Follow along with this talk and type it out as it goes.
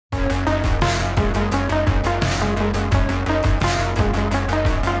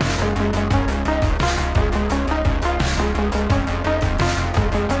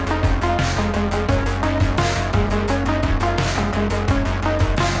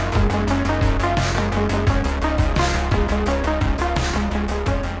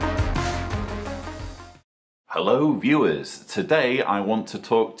Hello viewers, today I want to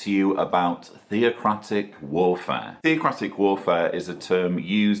talk to you about theocratic warfare. Theocratic warfare is a term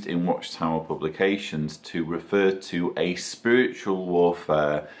used in Watchtower publications to refer to a spiritual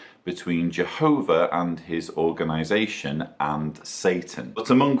warfare between Jehovah and his organisation and Satan.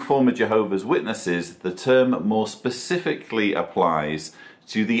 But among former Jehovah's Witnesses, the term more specifically applies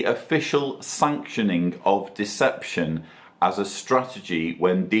to the official sanctioning of deception as a strategy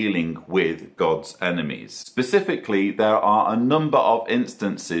when dealing with God's enemies. Specifically, there are a number of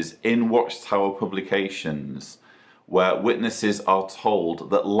instances in Watchtower publications where witnesses are told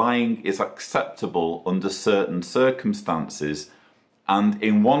that lying is acceptable under certain circumstances, and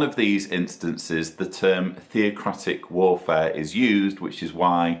in one of these instances the term theocratic warfare is used, which is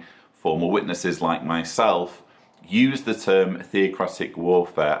why former witnesses like myself use the term theocratic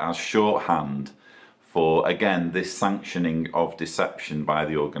warfare as shorthand for, again, this sanctioning of deception by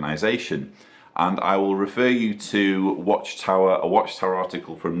the organisation. And I will refer you to a Watchtower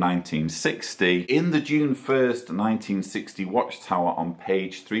article from 1960. In the June 1st, 1960 Watchtower, on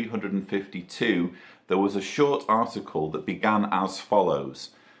page 352, there was a short article that began as follows.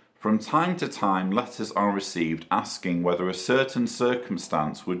 From time to time, letters are received asking whether a certain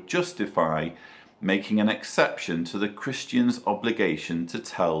circumstance would justify making an exception to the Christian's obligation to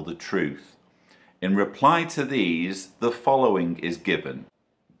tell the truth. In reply to these, the following is given.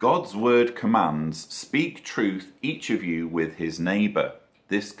 God's word commands, "Speak truth, each of you, with his neighbour."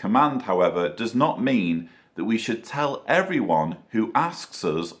 This command, however, does not mean that we should tell everyone who asks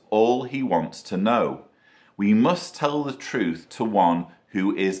us all he wants to know. We must tell the truth to one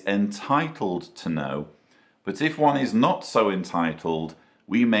who is entitled to know. But if one is not so entitled,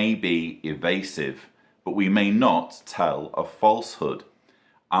 we may be evasive, but we may not tell a falsehood.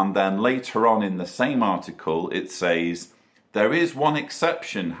 And then later on in the same article it says, "There is one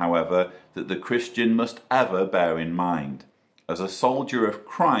exception, however, that the Christian must ever bear in mind. As a soldier of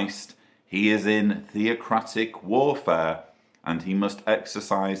Christ, he is in theocratic warfare, and he must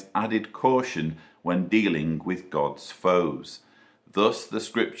exercise added caution when dealing with God's foes. Thus the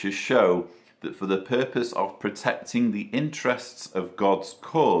scriptures show that for the purpose of protecting the interests of God's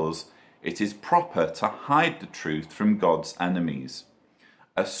cause, it is proper to hide the truth from God's enemies.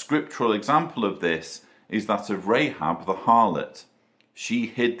 A scriptural example of this is that of Rahab the harlot. She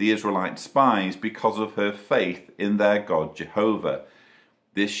hid the Israelite spies because of her faith in their God Jehovah.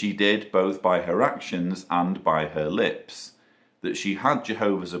 This she did both by her actions and by her lips. That she had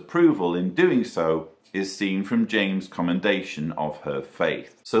Jehovah's approval in doing so is seen from James' commendation of her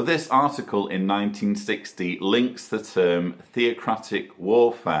faith." So this article in 1960 links the term theocratic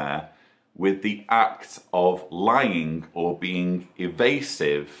warfare with the act of lying or being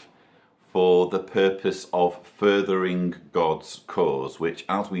evasive for the purpose of furthering God's cause, which,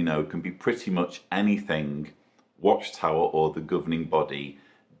 as we know, can be pretty much anything Watchtower or the governing body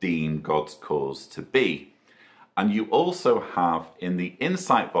deem God's cause to be. And you also have in the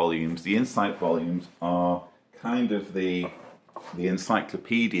insight volumes are kind of the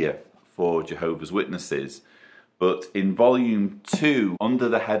encyclopedia for Jehovah's Witnesses. But in volume 2, under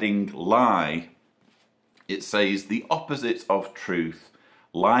the heading Lie, it says, "The opposite of truth.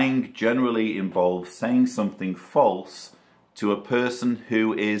 Lying generally involves saying something false to a person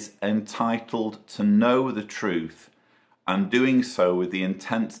who is entitled to know the truth, and doing so with the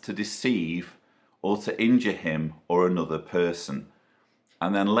intent to deceive or to injure him or another person."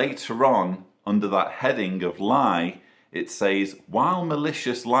 And then later on, under that heading of Lie, it says, "While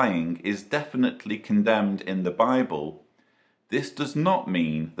malicious lying is definitely condemned in the Bible, this does not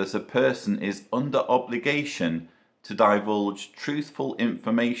mean that a person is under obligation to divulge truthful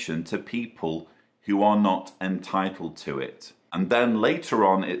information to people who are not entitled to it." And then later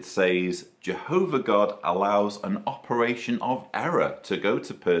on it says, "Jehovah God allows an operation of error to go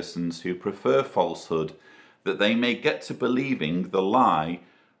to persons who prefer falsehood, that they may get to believing the lie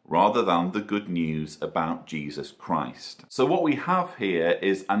rather than the good news about Jesus Christ." So what we have here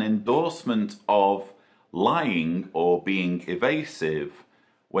is an endorsement of lying or being evasive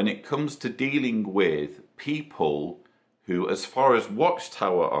when it comes to dealing with people who, as far as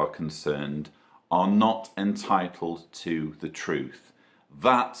Watchtower are concerned, are not entitled to the truth.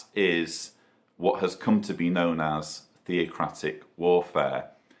 That is what has come to be known as theocratic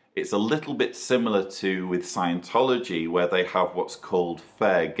warfare. It's a little bit similar to with Scientology, where they have what's called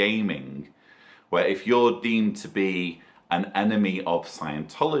fair gaming, where if you're deemed to be an enemy of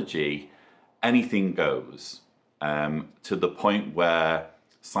Scientology, anything goes, to the point where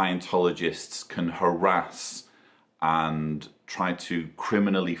Scientologists can harass and try to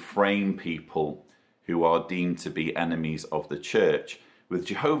criminally frame people who are deemed to be enemies of the church With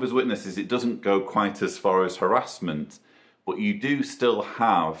Jehovah's Witnesses, it doesn't go quite as far as harassment, but you do still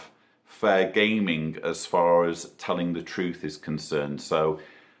have fair gaming as far as telling the truth is concerned. So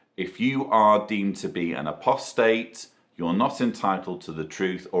if you are deemed to be an apostate, you're not entitled to the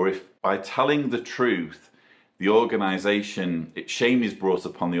truth, or if by telling the truth, the organisation, shame is brought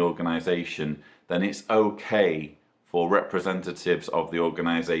upon the organisation, then it's okay for representatives of the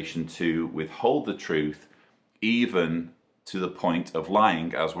organisation to withhold the truth, even to the point of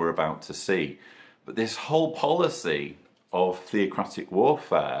lying, as we're about to see. But this whole policy of theocratic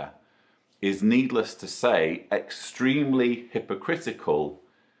warfare is, needless to say, extremely hypocritical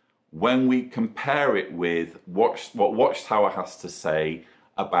when we compare it with what Watchtower has to say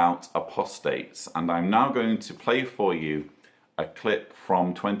about apostates. And I'm now going to play for you a clip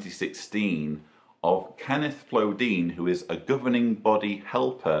from 2016 of Kenneth Flodine, who is a governing body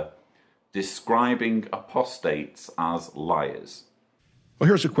helper, describing apostates as liars. Well,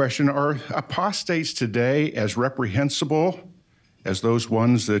 here's a question. Are apostates today as reprehensible as those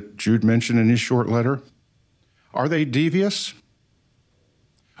ones that Jude mentioned in his short letter? Are they devious?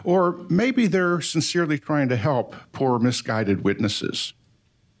 Or maybe they're sincerely trying to help poor misguided witnesses?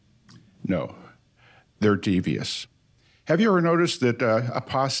 No, they're devious. Have you ever noticed that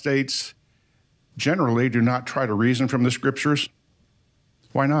apostates generally do not try to reason from the scriptures?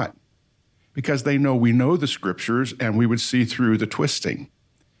 Why not? Because they know we know the scriptures and we would see through the twisting.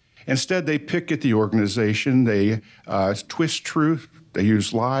 Instead, they pick at the organization, they twist truth, they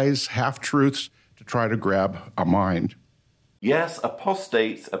use lies, half-truths to try to grab a mind. Yes,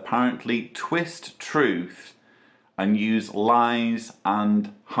 apostates apparently twist truth and use lies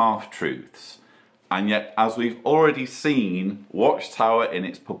and half-truths. And yet, as we've already seen, Watchtower in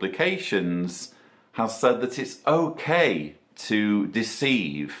its publications has said that it's okay to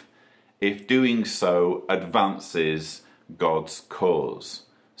deceive if doing so advances God's cause.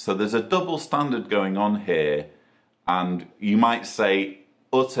 So there's a double standard going on here, and you might say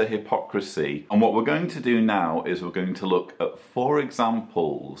utter hypocrisy. And what we're going to do now is we're going to look at 4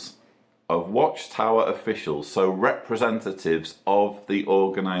 examples of Watchtower officials, so representatives of the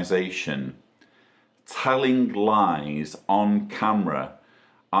organisation, telling lies on camera,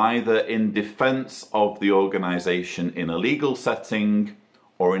 either in defence of the organisation in a legal setting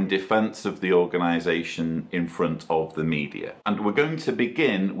or in defence of the organisation in front of the media. And we're going to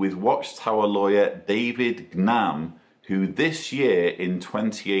begin with Watchtower lawyer David Gnam, who this year in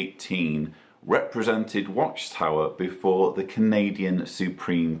 2018 represented Watchtower before the Canadian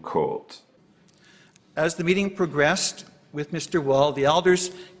Supreme Court. As the meeting progressed with Mr. Wall, the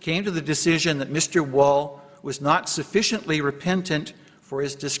elders came to the decision that Mr. Wall was not sufficiently repentant for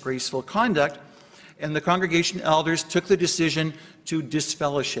his disgraceful conduct, and the congregation elders took the decision to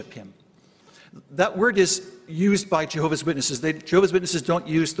disfellowship him. That word is used by Jehovah's Witnesses. Jehovah's Witnesses don't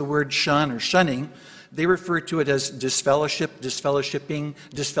use the word shun or shunning. They refer to it as disfellowship, disfellowshipping,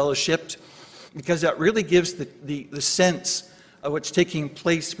 disfellowshipped, because that really gives the sense of what's taking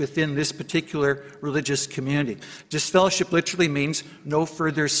place within this particular religious community. Disfellowship literally means no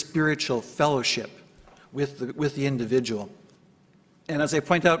further spiritual fellowship with the individual. And as I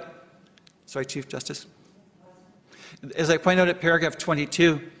point out, sorry, Chief Justice. As I point out at paragraph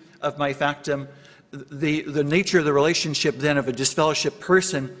 22 of my factum, the nature of the relationship then of a disfellowship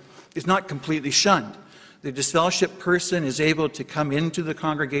person is not completely shunned. The disfellowship person is able to come into the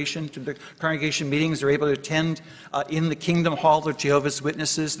congregation, to the congregation meetings. They're able to attend in the Kingdom Hall of Jehovah's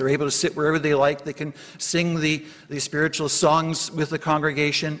Witnesses. They're able to sit wherever they like. They can sing the spiritual songs with the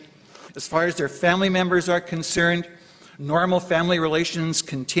congregation. As far as their family members are concerned, normal family relations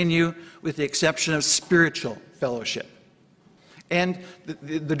continue with the exception of spiritual fellowship. And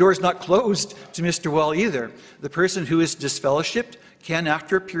the door is not closed to Mr. Wall either. The person who is disfellowshipped can,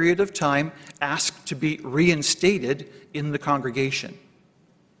 after a period of time, ask to be reinstated in the congregation,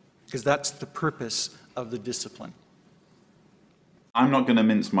 because that's the purpose of the discipline. I'm not going to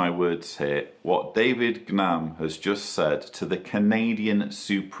mince my words here. What David Gnam has just said to the Canadian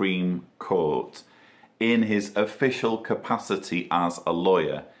Supreme Court in his official capacity as a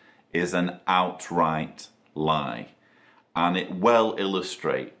lawyer is an outright lie. And it well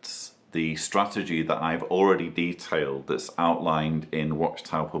illustrates the strategy that I've already detailed that's outlined in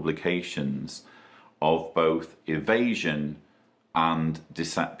Watchtower publications of both evasion and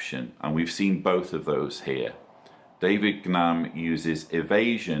deception. And we've seen both of those here. David Gnam uses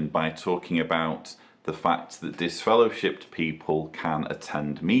evasion by talking about the fact that disfellowshipped people can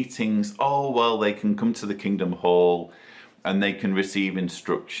attend meetings. Oh, well, they can come to the Kingdom Hall and they can receive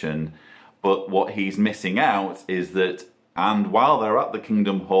instruction. But what he's missing out is that, and while they're at the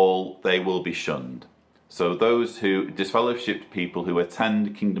Kingdom Hall, they will be shunned. So those disfellowshipped people who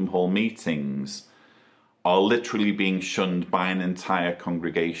attend Kingdom Hall meetings are literally being shunned by an entire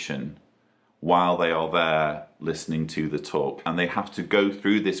congregation while they are there listening to the talk. And they have to go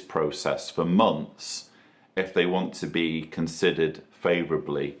through this process for months if they want to be considered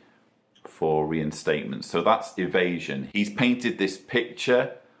favourably for reinstatement. So that's evasion. He's painted this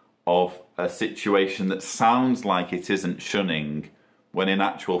picture of a situation that sounds like it isn't shunning, when in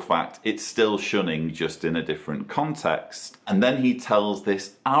actual fact it's still shunning, just in a different context. And then he tells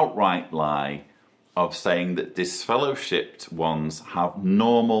this outright lie of saying that disfellowshipped ones have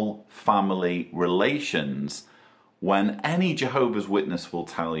normal family relations, when any Jehovah's Witness will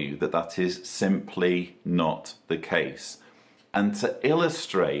tell you that that is simply not the case. And to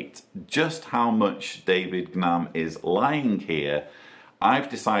illustrate just how much David Gnam is lying here, I've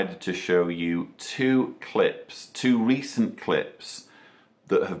decided to show you two recent clips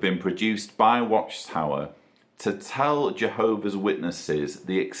that have been produced by Watchtower to tell Jehovah's Witnesses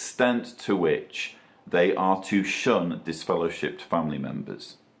the extent to which they are to shun disfellowshipped family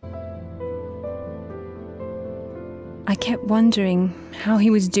members. I kept wondering how he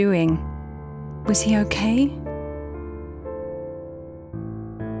was doing. Was he okay?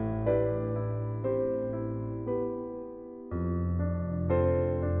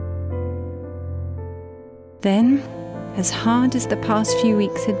 Then, as hard as the past few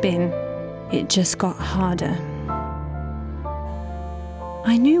weeks had been, it just got harder.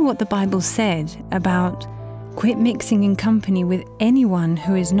 I knew what the Bible said about quit mixing in company with anyone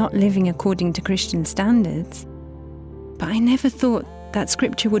who is not living according to Christian standards, but I never thought that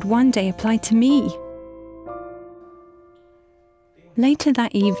scripture would one day apply to me. Later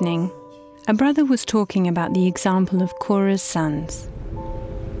that evening, a brother was talking about the example of Korah's sons.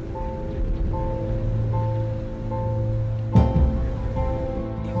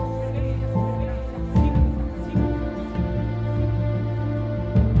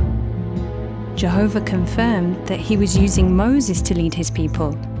 Jehovah confirmed that he was using Moses to lead his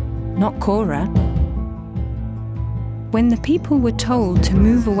people, not Korah. When the people were told to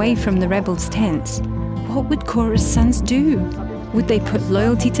move away from the rebels' tents, what would Korah's sons do? Would they put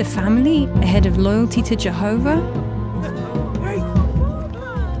loyalty to family ahead of loyalty to Jehovah?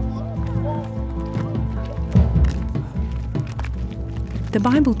 The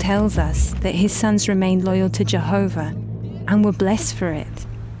Bible tells us that his sons remained loyal to Jehovah and were blessed for it.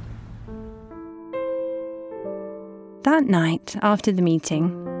 That night, after the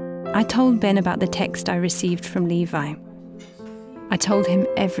meeting, I told Ben about the text I received from Levi. I told him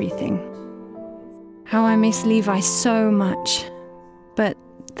everything. How I miss Levi so much, but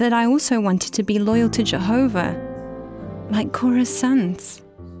that I also wanted to be loyal to Jehovah, like Korah's sons.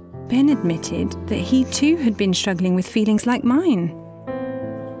 Ben admitted that he too had been struggling with feelings like mine.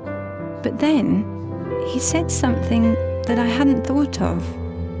 But then, he said something that I hadn't thought of.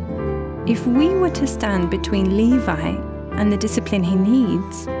 If we were to stand between Levi and the discipline he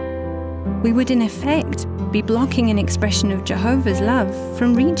needs, we would in effect be blocking an expression of Jehovah's love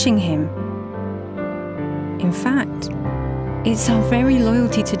from reaching him. In fact, it's our very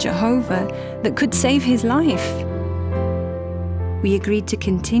loyalty to Jehovah that could save his life. We agreed to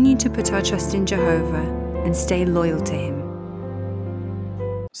continue to put our trust in Jehovah and stay loyal to him.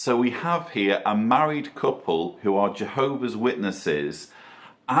 So we have here a married couple who are Jehovah's Witnesses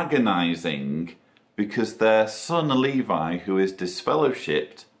agonizing because their son Levi, who is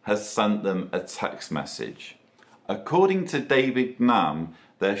disfellowshipped, has sent them a text message. According to David Gnam,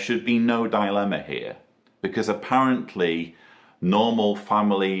 there should be no dilemma here, because apparently normal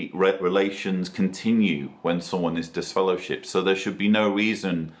family relations continue when someone is disfellowshipped, so there should be no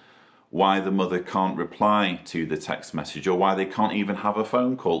reason why the mother can't reply to the text message, or why they can't even have a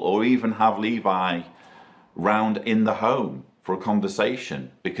phone call, or even have Levi round in the home for a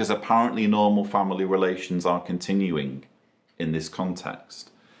conversation, because apparently normal family relations are continuing in this context.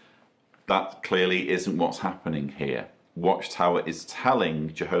 That clearly isn't what's happening here. Watchtower is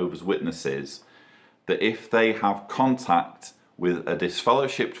telling Jehovah's Witnesses that if they have contact with a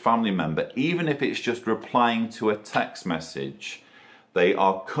disfellowshipped family member, even if it's just replying to a text message, they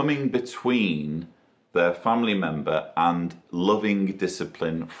are coming between their family member and loving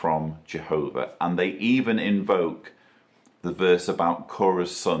discipline from Jehovah. And they even invoke the verse about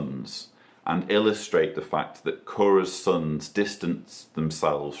Korah's sons and illustrate the fact that Korah's sons distanced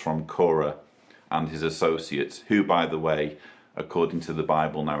themselves from Korah and his associates, who, by the way, according to the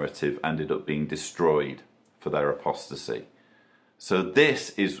Bible narrative, ended up being destroyed for their apostasy. So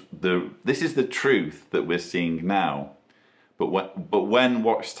this is the truth that we're seeing now. But when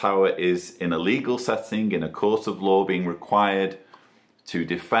Watchtower is in a legal setting, in a court of law, being required to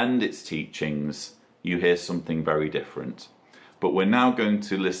defend its teachings, you hear something very different. But we're now going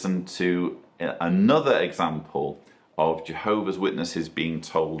to listen to another example of Jehovah's Witnesses being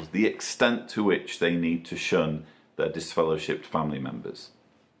told the extent to which they need to shun their disfellowshipped family members.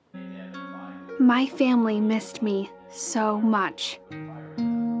 My family missed me so much,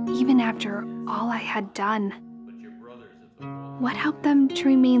 even after all I had done. What helped them to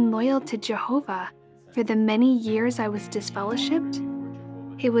remain loyal to Jehovah for the many years I was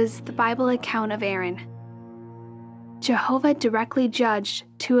disfellowshipped? It was the Bible account of Aaron. Jehovah directly judged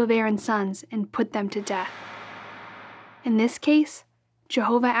 2 of Aaron's sons and put them to death. In this case,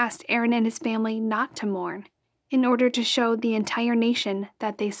 Jehovah asked Aaron and his family not to mourn, in order to show the entire nation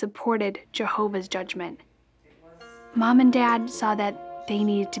that they supported Jehovah's judgment. Mom and Dad saw that they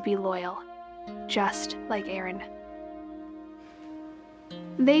needed to be loyal, just like Aaron.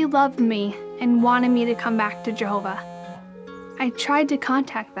 They loved me and wanted me to come back to Jehovah. I tried to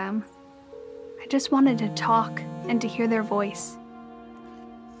contact them. I just wanted to talk and to hear their voice.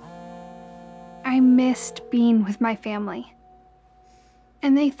 I missed being with my family,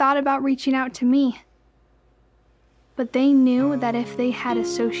 and they thought about reaching out to me. But they knew that if they had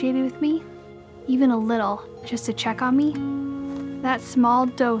associated with me, even a little, just to check on me, that small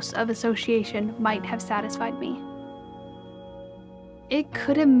dose of association might have satisfied me. It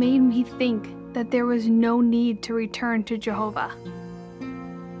could have made me think that there was no need to return to Jehovah.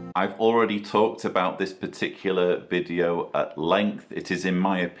 I've already talked about this particular video at length. It is, in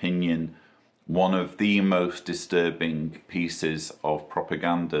my opinion, one of the most disturbing pieces of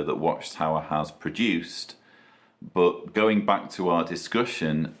propaganda that Watchtower has produced. But going back to our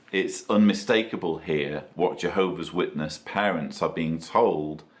discussion, it's unmistakable here what Jehovah's Witness parents are being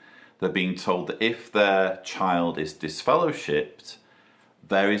told. They're being told that if their child is disfellowshipped,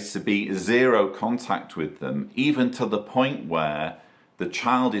 there is to be zero contact with them, even to the point where the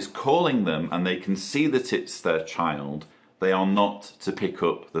child is calling them and they can see that it's their child. They are not to pick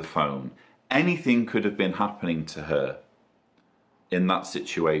up the phone. Anything could have been happening to her in that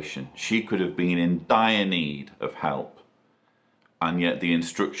situation. She could have been in dire need of help. And yet the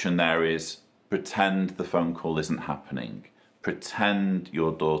instruction there is, pretend the phone call isn't happening. Pretend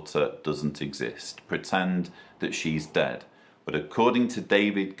your daughter doesn't exist. Pretend that she's dead. But according to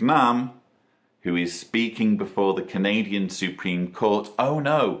David Gnam, who is speaking before the Canadian Supreme Court, oh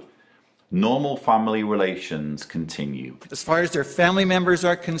no, normal family relations continue. As far as their family members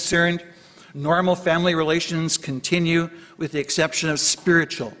are concerned, normal family relations continue with the exception of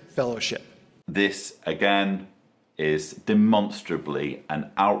spiritual fellowship. This, again, is demonstrably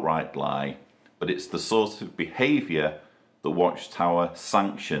an outright lie, but it's the sort of behaviour that Watchtower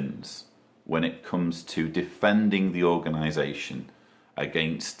sanctions when it comes to defending the organisation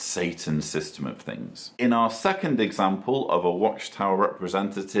against Satan's system of things. In our second example of a Watchtower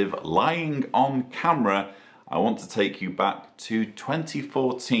representative lying on camera, I want to take you back to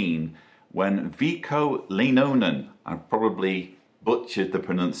 2014 when Veikko Leinonen, I've probably butchered the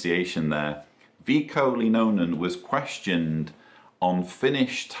pronunciation there, Veikko Leinonen was questioned on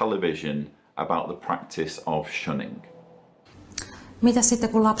Finnish television about the practice of shunning. Mitä sitten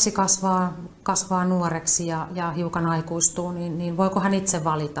kun lapsi kasvaa nuoreksi ja hiukan aikuistuu, niin voiko hän itse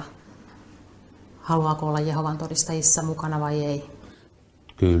valita, haluaako olla Jehovan todistajissa mukana vai ei?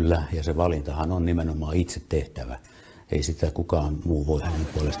 Kyllä, ja se valintahan on nimenomaan itse tehtävä. Ei sitä kukaan muu voi hänen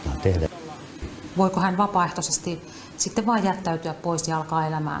puolestaan tehdä. Voiko hän vapaaehtoisesti sitten vain jättäytyä pois ja alkaa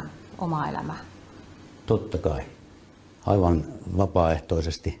elämään omaa elämää? Totta kai, aivan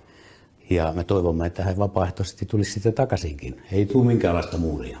vapaaehtoisesti. Ja me toivomme, että hän vapaaehtoisesti tulisi sitten takaisinkin. Ei tule minkäänlaista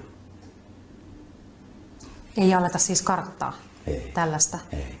muuria. Ei aleta siis karttaa ei. Tällaista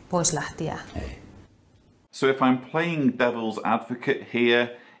ei. Poislähtiä. Ei. So if I'm playing devil's advocate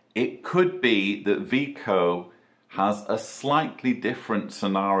here, it could be that Veikko has a slightly different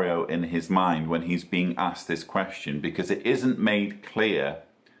scenario in his mind when he's being asked this question, because it isn't made clear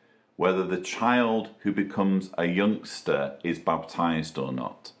whether the child who becomes a youngster is baptized or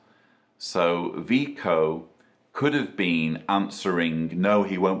not. So Veikko could have been answering, no,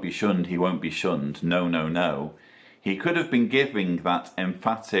 he won't be shunned, he won't be shunned, no, no, no. He could have been giving that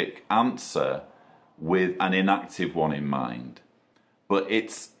emphatic answer with an inactive one in mind. But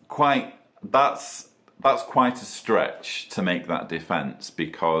it's quite, that's quite a stretch to make that defence,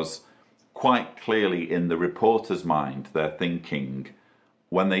 because quite clearly in the reporter's mind they're thinking,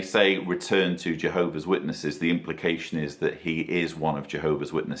 when they say return to Jehovah's Witnesses, the implication is that he is one of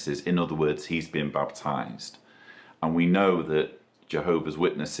Jehovah's Witnesses. In other words, he's been baptized. And we know that Jehovah's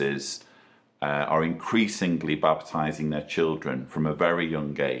Witnesses are increasingly baptizing their children from a very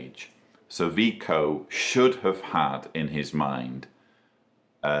young age. So Veikko should have had in his mind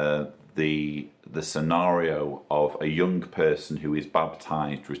the scenario of a young person who is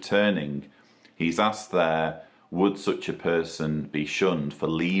baptized returning, he's asked there, would such a person be shunned for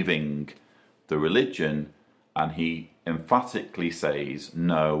leaving the religion? And he emphatically says,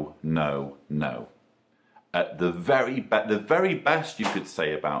 no, no, no. The very best you could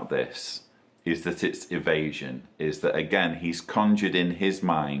say about this is that it's evasion, is that again he's conjured in his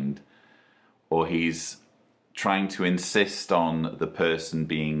mind, or he's trying to insist on the person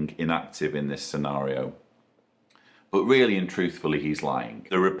being inactive in this scenario. But really and truthfully, he's lying.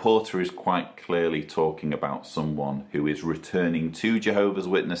 The reporter is quite clearly talking about someone who is returning to Jehovah's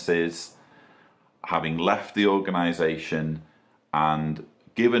Witnesses, having left the organisation, and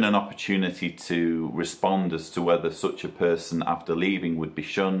given an opportunity to respond as to whether such a person after leaving would be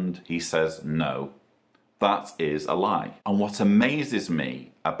shunned, he says no. That is a lie. And what amazes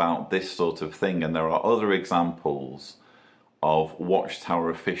me about this sort of thing, and there are other examples of Watchtower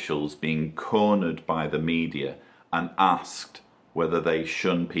officials being cornered by the media and asked whether they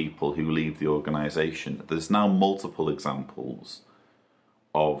shun people who leave the organisation. There's now multiple examples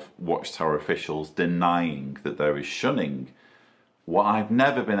of Watchtower officials denying that there is shunning. What I've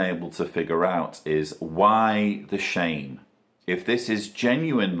never been able to figure out is why the shame. If this is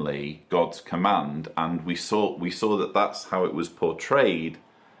genuinely God's command, and we saw that that's how it was portrayed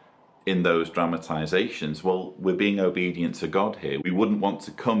in those dramatizations, well, we're being obedient to God here. We wouldn't want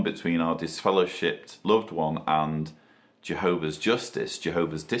to come between our disfellowshipped loved one and Jehovah's justice,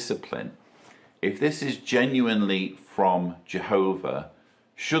 Jehovah's discipline. If this is genuinely from Jehovah,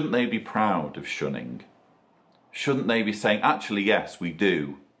 shouldn't they be proud of shunning? Shouldn't they be saying, actually, yes, we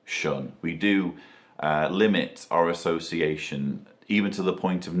do shun, we do limit our association, even to the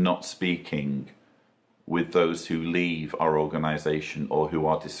point of not speaking with those who leave our organisation or who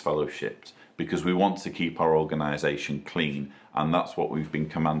are disfellowshipped, because we want to keep our organisation clean, and that's what we've been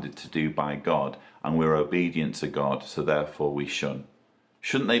commanded to do by God, and we're obedient to God, so therefore we shun.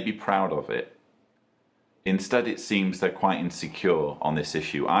 Shouldn't they be proud of it? Instead, it seems they're quite insecure on this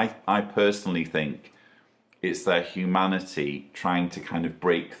issue. I personally think it's their humanity trying to kind of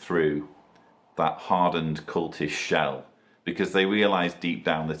break through that hardened cultish shell, because they realise deep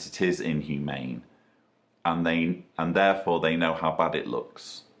down that it is inhumane, and therefore they know how bad it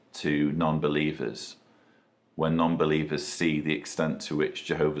looks to non-believers when non-believers see the extent to which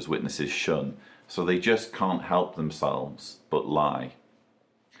Jehovah's Witnesses shun. So they just can't help themselves but lie.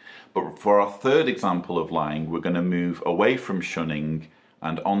 But for our third example of lying, we're going to move away from shunning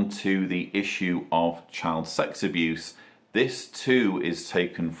and onto the issue of child sex abuse. This too is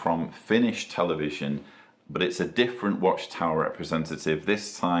taken from Finnish television, but it's a different Watchtower representative.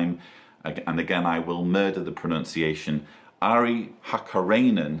 This time, and again I will murder the pronunciation, Ari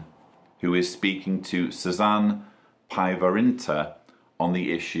Hakkarainen, who is speaking to Susanne Päivärinta on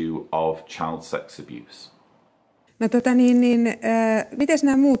the issue of child sex abuse. No miten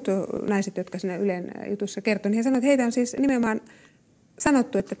nämä muut naiset, jotka siinä Ylen jutussa kertoi, he sanoivat, että heitä on siis nimenomaan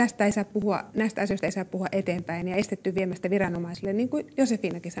sanottu, että näistä asioista ei saa puhua eteenpäin ja estetty viemästä viranomaisille, niin kuin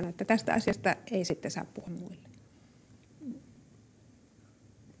Josefinakin sanoi, että tästä asiasta ei sitten saa puhua muille.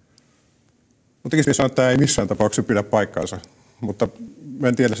 Mutta sanoa, että tämä ei missään tapauksessa pidä paikkaansa, mutta mä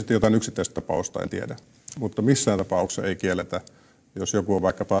en tiedä sitten jotain yksittäistä tapausta, en tiedä. Mutta missään tapauksessa ei kielletä, jos joku on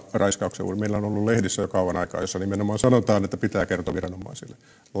vaikkapa raiskauksen uhri. Meillä on ollut lehdissä jo kauan aikaa, jossa nimenomaan sanotaan, että pitää kertoa viranomaisille.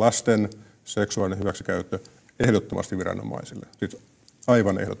 Lasten seksuaalinen hyväksikäyttö ehdottomasti viranomaisille. Siis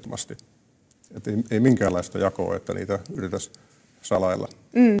aivan ehdottomasti. Että ei minkäänlaista jakoa, että niitä yritettäisiin salailla.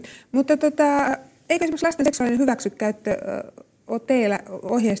 Mutta eikö esimerkiksi lasten seksuaalinen hyväksikäyttö ole teillä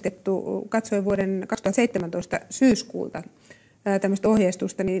ohjeistettu, katsoin vuoden 2017 syyskuulta tämmöistä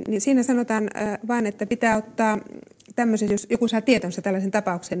ohjeistusta, niin siinä sanotaan vain, että pitää ottaa tämmöisen, jos joku saa tietonsa tällaisen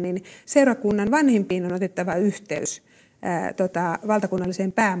tapauksen, niin seurakunnan vanhimpiin on otettava yhteys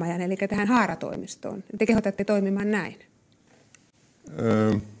valtakunnalliseen päämajaan, eli tähän haaratoimistoon. Te kehotatte toimimaan näin.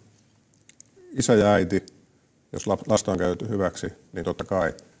 Isä ja äiti, jos lasta on käytetty hyväksi, niin totta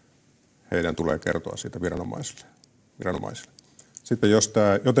kai heidän tulee kertoa siitä viranomaisille. Sitten jos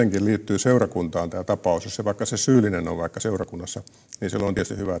tämä jotenkin liittyy seurakuntaan tämä tapaus, jos vaikka se syyllinen on vaikka seurakunnassa, niin silloin on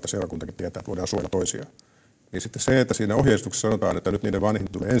tietysti hyvä, että seurakuntakin tietää, että voidaan suojella toisiaan. Niin sitten se, että siinä ohjeistuksessa sanotaan, että nyt niiden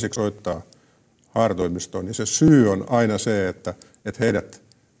vanhin tulee ensiksi soittaa haaratoimistoon, niin se syy on aina se, että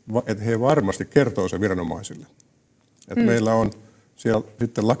he varmasti kertoo sen viranomaisille. Että meillä on siellä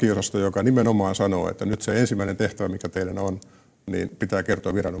sitten lakiosasto, joka nimenomaan sanoo, että nyt se ensimmäinen tehtävä, mikä teidän on, niin pitää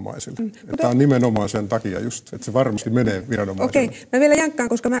kertoa viranomaisille. Tämä on nimenomaan sen takia just, että se varmasti menee viranomaisille. Okei, mä vielä jankkaan,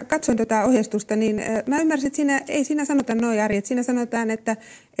 koska mä katson tuota ohjeistusta, niin mä ymmärsin, että ei siinä sanota noin, Ari, että siinä sanotaan, että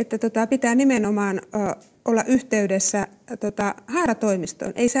pitää nimenomaan olla yhteydessä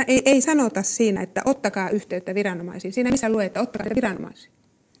haaratoimistoon. Ei sanota siinä, että ottakaa yhteyttä viranomaisiin. Siinä missä lue, että ottakaa viranomaisiin.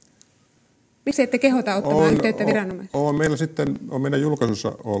 Miksi ette kehota ottamaan yhteyttä viranomaisiin? On meidän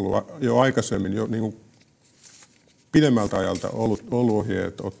julkaisussa ollut jo aikaisemmin jo niin kuin pidemmältä ajalta ollut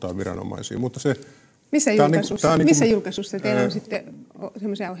ohjeet ottaa viranomaisiin. Mutta se, missä julkaisussa teillä on sitten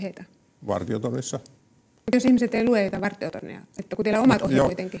sellaisia ohjeita? Vartiotornissa. Mutta jos ihmiset ei lue jotain vartiotornia, että kun teillä on omat ohjeet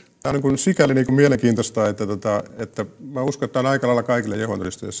kuitenkin. Tämä on niin sikäli niin kuin mielenkiintoista, että mä uskon, että tämä on aika lailla kaikille Jehovan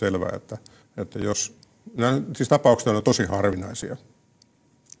todistajille selvää, että jos nämä siis tapaukset on tosi harvinaisia,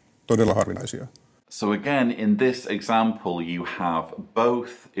 todella harvinaisia. So again, in this example, you have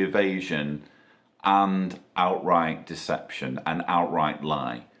both evasion and outright deception, an outright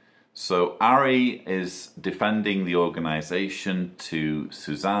lie. So Ari is defending the organization to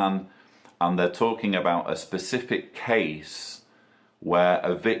Suzanne, and they're talking about a specific case where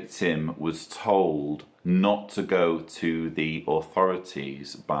a victim was told not to go to the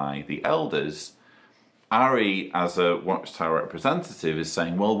authorities by the elders. Ari, as a Watchtower representative, is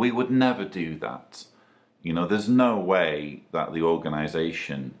saying, well, we would never do that. You know, there's no way that the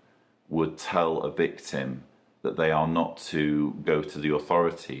organization would tell a victim that they are not to go to the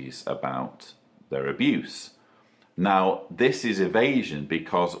authorities about their abuse. Now, this is evasion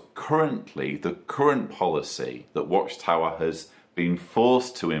because currently the current policy that Watchtower has been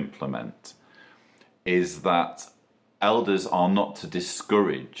forced to implement is that elders are not to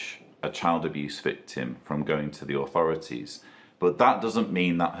discourage a child abuse victim from going to the authorities. But that doesn't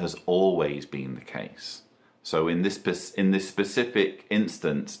mean that has always been the case. So in this specific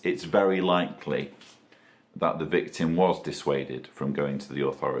instance, it's very likely that the victim was dissuaded from going to the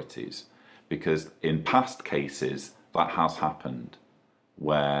authorities, because in past cases that has happened,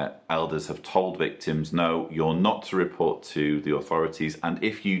 where elders have told victims, no, you're not to report to the authorities, and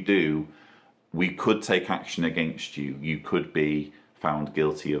if you do, we could take action against you. You could be found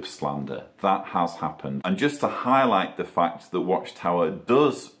guilty of slander. That has happened. And just to highlight the fact that Watchtower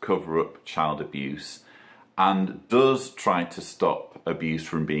does cover up child abuse and does try to stop abuse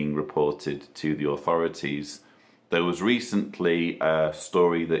from being reported to the authorities, there was recently a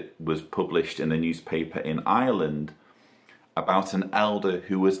story that was published in a newspaper in Ireland about an elder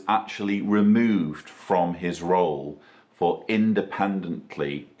who was actually removed from his role for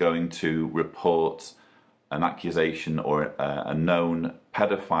independently going to report an accusation or a known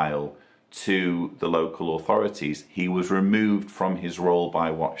pedophile to the local authorities. He was removed from his role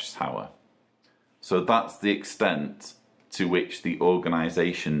by Watchtower. So that's the extent to which the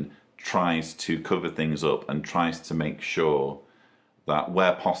organisation tries to cover things up and tries to make sure that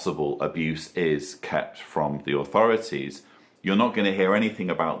where possible abuse is kept from the authorities. You're not going to hear anything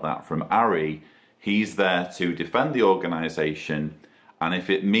about that from Ari. He's there to defend the organisation, and if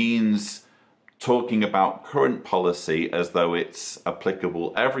it means talking about current policy as though it's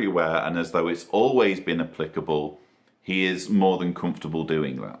applicable everywhere and as though it's always been applicable, he is more than comfortable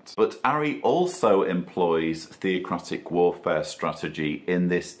doing that. But Ari also employs theocratic warfare strategy in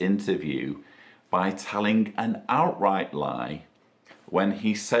this interview by telling an outright lie when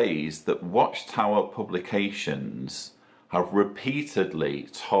he says that Watchtower publications have repeatedly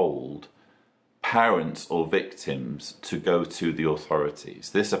told parents or victims to go to the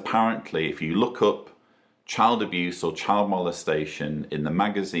authorities. This apparently, if you look up child abuse or child molestation in the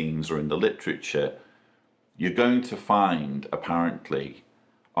magazines or in the literature, you're going to find apparently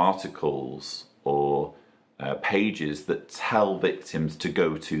articles or pages that tell victims to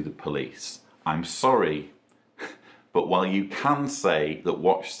go to the police. I'm sorry, but while you can say that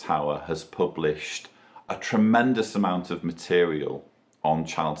Watchtower has published a tremendous amount of material on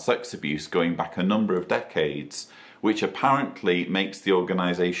child sex abuse going back a number of decades, which apparently makes the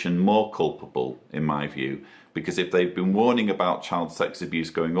organisation more culpable, in my view, because if they've been warning about child sex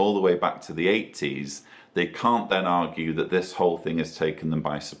abuse going all the way back to the 80s, they can't then argue that this whole thing has taken them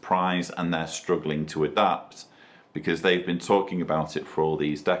by surprise and they're struggling to adapt, because they've been talking about it for all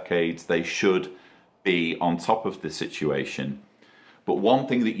these decades. They should be on top of the situation. But one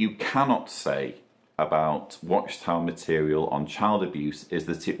thing that you cannot say about Watchtower material on child abuse is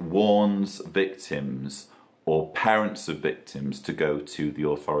that it warns victims or parents of victims to go to the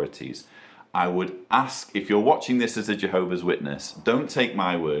authorities. I would ask, if you're watching this as a Jehovah's Witness, don't take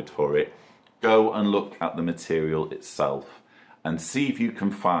my word for it. Go and look at the material itself and see if you can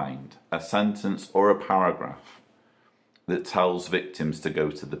find a sentence or a paragraph that tells victims to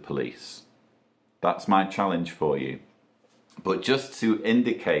go to the police. That's my challenge for you. But just to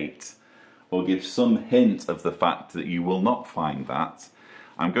indicate or give some hint of the fact that you will not find that,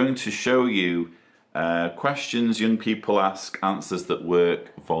 I'm going to show you Questions Young People Ask, Answers That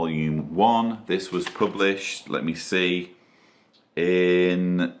Work, Volume 1. This was published, let me see,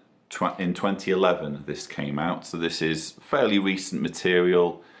 in 2011 this came out. So this is fairly recent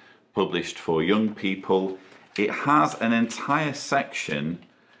material published for young people. It has an entire section,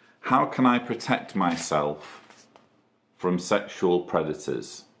 how can I protect myself from sexual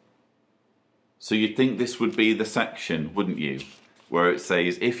predators? So you'd think this would be the section, wouldn't you, where it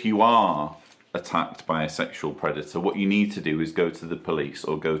says if you are attacked by a sexual predator, what you need to do is go to the police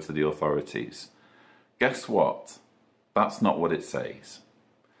or go to the authorities. Guess what? That's not what it says.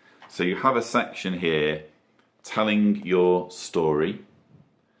 So you have a section here telling your story,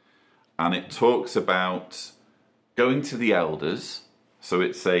 and it talks about going to the elders. So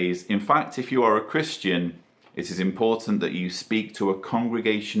it says, in fact, if you are a Christian, it is important that you speak to a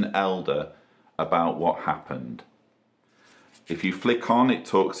congregation elder about what happened. If you flick on, it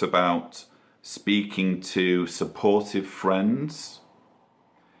talks about speaking to supportive friends.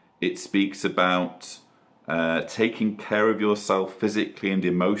 It speaks about taking care of yourself physically and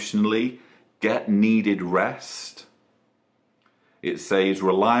emotionally. Get needed rest. It says,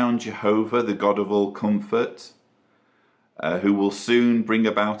 rely on Jehovah, the God of all comfort, who will soon bring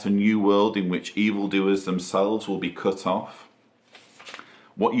about a new world in which evildoers themselves will be cut off.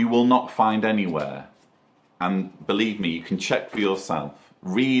 What you will not find anywhere, and believe me, you can check for yourself,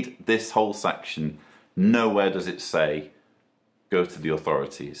 read this whole section, nowhere does it say, go to the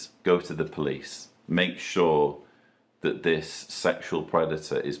authorities, go to the police, make sure that this sexual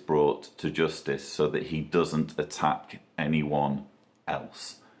predator is brought to justice so that he doesn't attack anyone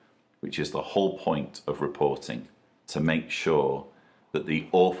else, which is the whole point of reporting, to make sure that the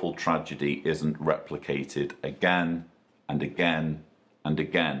awful tragedy isn't replicated again and again and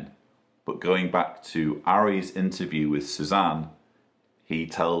again. But going back to Ari's interview with Suzanne, he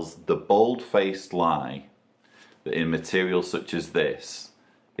tells the bold-faced lie that in material such as this,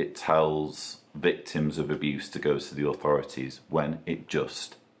 it tells victims of abuse to go to the authorities when it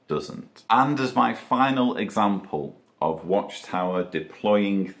just doesn't. And as my final example of Watchtower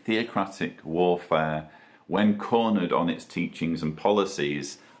deploying theocratic warfare when cornered on its teachings and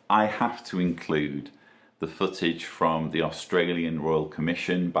policies, I have to include the footage from the Australian Royal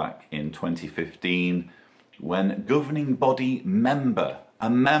Commission back in 2015 when governing body member, a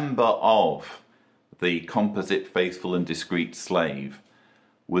member of the composite faithful and discreet slave,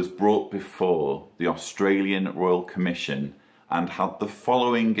 was brought before the Australian Royal Commission and had the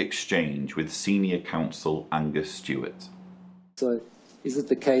following exchange with senior counsel Angus Stewart. So is it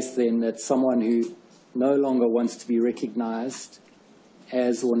the case then that someone who no longer wants to be recognised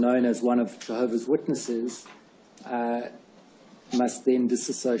as or known as one of Jehovah's Witnesses must then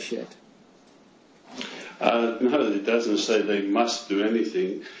disassociate? No, it doesn't say they must do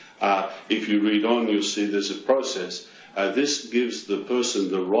anything. If you read on, you'll see there's a process. This gives the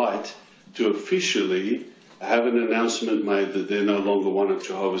person the right to officially have an announcement made that they're no longer one of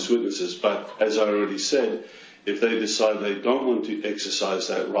Jehovah's Witnesses. But as I already said, if they decide they don't want to exercise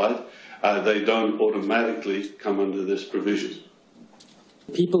that right, they don't automatically come under this provision.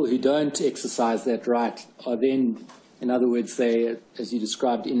 People who don't exercise that right are then, in other words, they, as you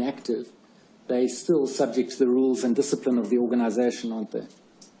described, inactive. They're still subject to the rules and discipline of the organisation, aren't they?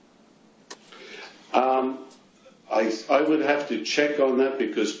 I would have to check on that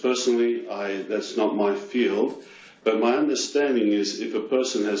because personally that's not my field. But my understanding is if a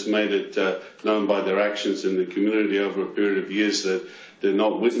person has made it known by their actions in the community over a period of years that they're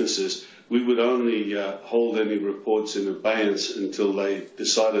not witnesses, we would only hold any reports in abeyance until they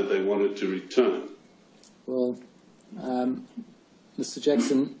decided they wanted to return. Well, Mr.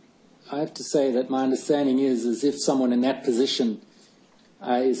 Jackson, I have to say that my understanding is if someone in that position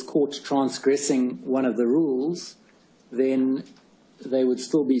is caught transgressing one of the rules, then they would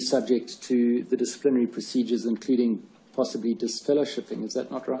still be subject to the disciplinary procedures, including possibly disfellowshipping. Is that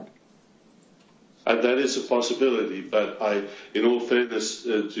not right? That is a possibility, but in all fairness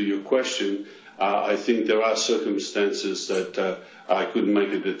to your question, I think there are circumstances that I couldn't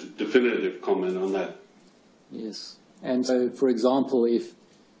make a definitive comment on that. Yes. And so, for example, if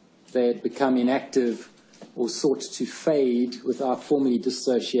they had become inactive or sought to fade without formally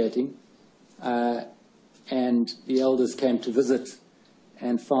dissociating, and the elders came to visit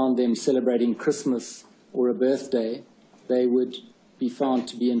and found them celebrating Christmas or a birthday, they would be found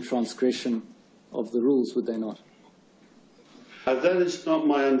to be in transgression of the rules, would they not? That is not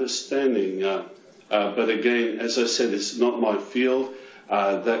my understanding. But again, as I said, it's not my field.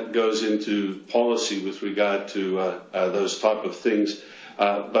 That goes into policy with regard to those type of things.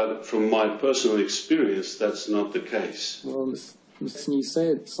 But from my personal experience, that's not the case. Well, Listen, you say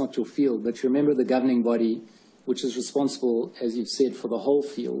it's not your field, but you remember the governing body, which is responsible, as you've said, for the whole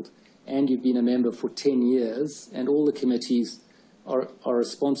field, and you've been a member for 10 years, and all the committees are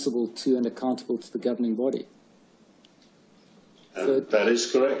responsible to and accountable to the governing body. So that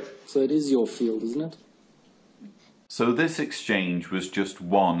is correct. So it is your field, isn't it? So this exchange was just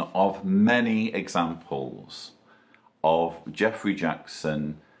one of many examples of Geoffrey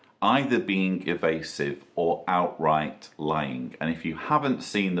Jackson either being evasive or outright lying. And if you haven't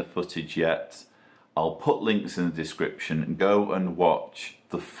seen the footage yet, I'll put links in the description. Go and watch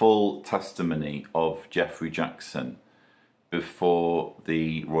the full testimony of Geoffrey Jackson before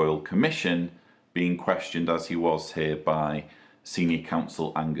the Royal Commission, being questioned as he was here by Senior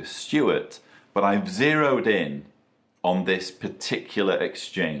Counsel Angus Stewart. But I've zeroed in on this particular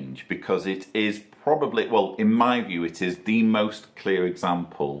exchange because it is probably, well, in my view, it is the most clear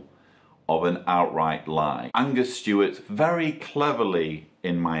example of an outright lie. Angus Stewart very cleverly,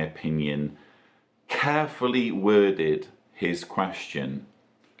 in my opinion, carefully worded his question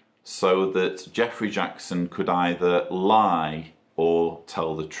so that Geoffrey Jackson could either lie or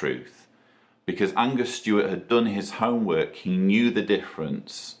tell the truth. Because Angus Stewart had done his homework, he knew the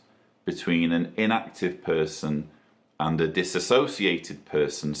difference between an inactive person and a disassociated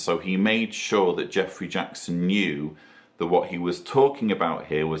person, so he made sure that Geoffrey Jackson knew that what he was talking about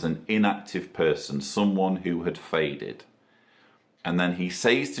here was an inactive person, someone who had faded. And then he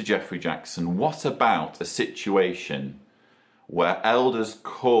says to Geoffrey Jackson, what about a situation where elders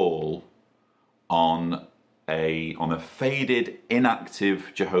call on a faded,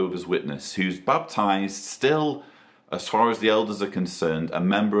 inactive Jehovah's Witness who's baptized, still, as far as the elders are concerned, a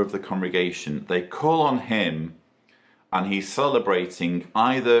member of the congregation. They call on him and he's celebrating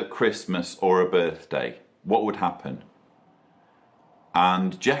either Christmas or a birthday. What would happen?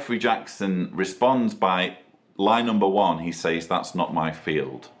 And Geoffrey Jackson responds by line number one. He says, that's not my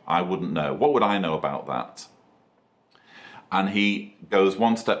field. I wouldn't know. What would I know about that? And he goes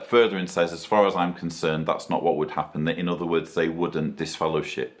one step further and says, as far as I'm concerned, that's not what would happen. In other words, they wouldn't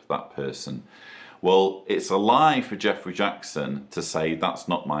disfellowship that person. Well, it's a lie for Geoffrey Jackson to say that's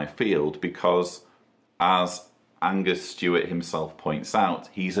not my field because, as Angus Stewart himself points out,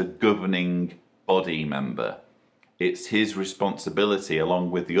 he's a governing body member. It's his responsibility,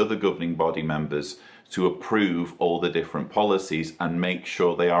 along with the other governing body members, to approve all the different policies and make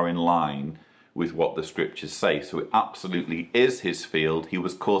sure they are in line with what the scriptures say. So it absolutely is his field. He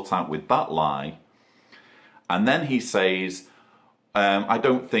was caught out with that lie. And then he says, I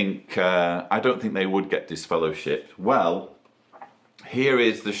don't think they would get disfellowshipped. Well, here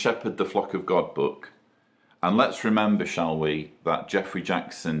is the Shepherd the Flock of God book. And let's remember, shall we, that Geoffrey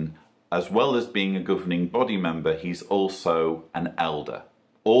Jackson, as well as being a governing body member, he's also an elder.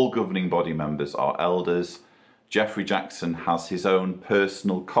 All governing body members are elders. Geoffrey Jackson has his own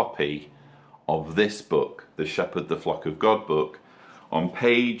personal copy of this book, the Shepherd the Flock of God book. On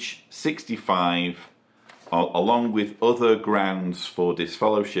page 65, along with other grounds for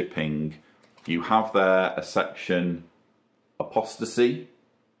disfellowshipping, you have there a section, apostasy.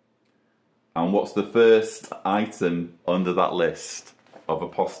 And what's the first item under that list of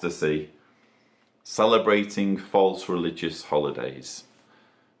apostasy? Celebrating false religious holidays.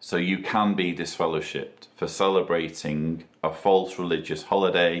 So you can be disfellowshipped for celebrating a false religious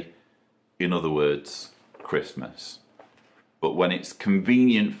holiday, in other words, Christmas. But when it's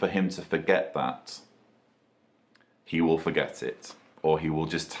convenient for him to forget that, he will forget it. Or he will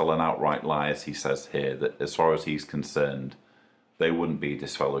just tell an outright lie, as he says here, that as far as he's concerned, they wouldn't be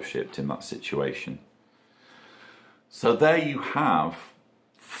disfellowshipped in that situation. So there you have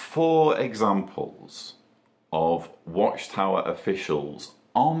 4 examples of Watchtower officials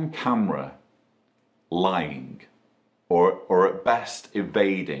on camera lying, or at best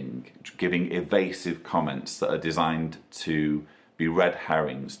evading, giving evasive comments that are designed to be red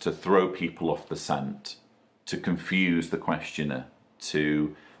herrings, to throw people off the scent, to confuse the questioner,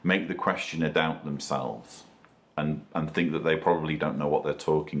 to make the questioner doubt themselves and think that they probably don't know what they're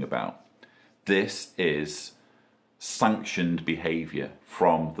talking about. This is sanctioned behaviour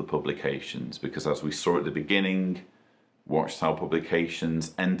from the publications, because as we saw at the beginning, Watchtower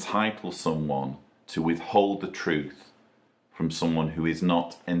publications entitle someone to withhold the truth from someone who is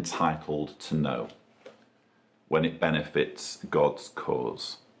not entitled to know when it benefits God's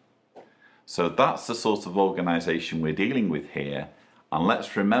cause. So that's the sort of organisation we're dealing with here. And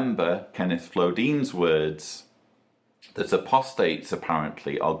let's remember Kenneth Flodine's words that apostates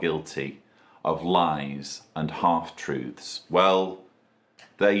apparently are guilty of lies and half-truths. Well,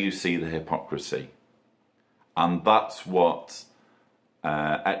 there you see the hypocrisy. And that's what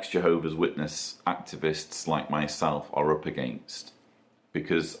ex-Jehovah's Witness activists like myself are up against,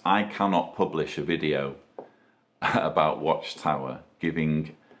 because I cannot publish a video about Watchtower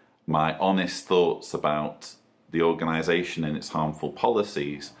giving my honest thoughts about the organisation and its harmful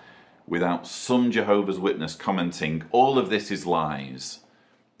policies without some Jehovah's Witness commenting, all of this is lies.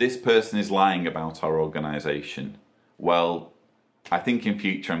 This person is lying about our organisation. Well, I think in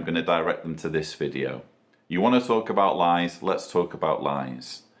future I'm going to direct them to this video. You want to talk about lies? Let's talk about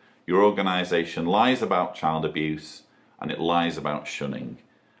lies. Your organisation lies about child abuse and it lies about shunning.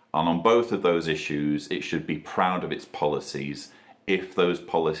 And on both of those issues, it should be proud of its policies if those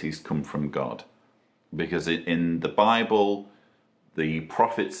policies come from God. Because in the Bible, the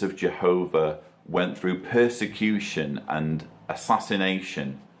prophets of Jehovah went through persecution and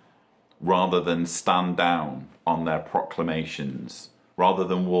assassination rather than stand down on their proclamations, rather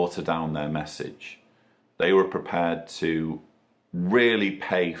than water down their message. They were prepared to really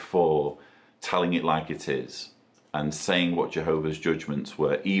pay for telling it like it is and saying what Jehovah's judgments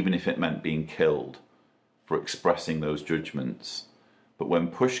were, even if it meant being killed for expressing those judgments. But when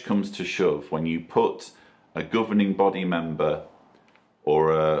push comes to shove, when you put a governing body member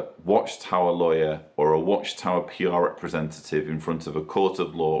or a Watchtower lawyer or a Watchtower PR representative in front of a court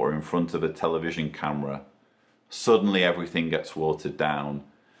of law or in front of a television camera, suddenly everything gets watered down.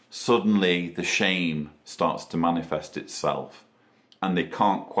 Suddenly the shame starts to manifest itself and they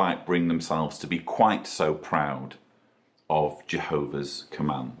can't quite bring themselves to be quite so proud of Jehovah's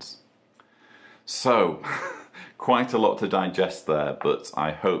commands. So, quite a lot to digest there, but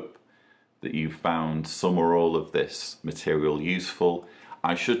I hope that you've found some or all of this material useful.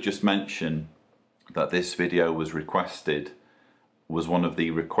 I should just mention that this video was one of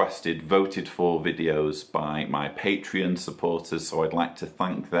the requested, voted for videos by my Patreon supporters, so I'd like to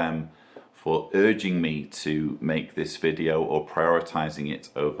thank them for urging me to make this video or prioritising it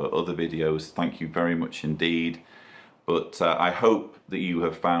over other videos. Thank you very much indeed. But I hope that you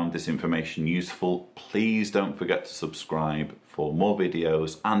have found this information useful. Please don't forget to subscribe for more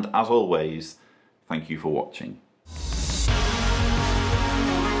videos, and as always, thank you for watching.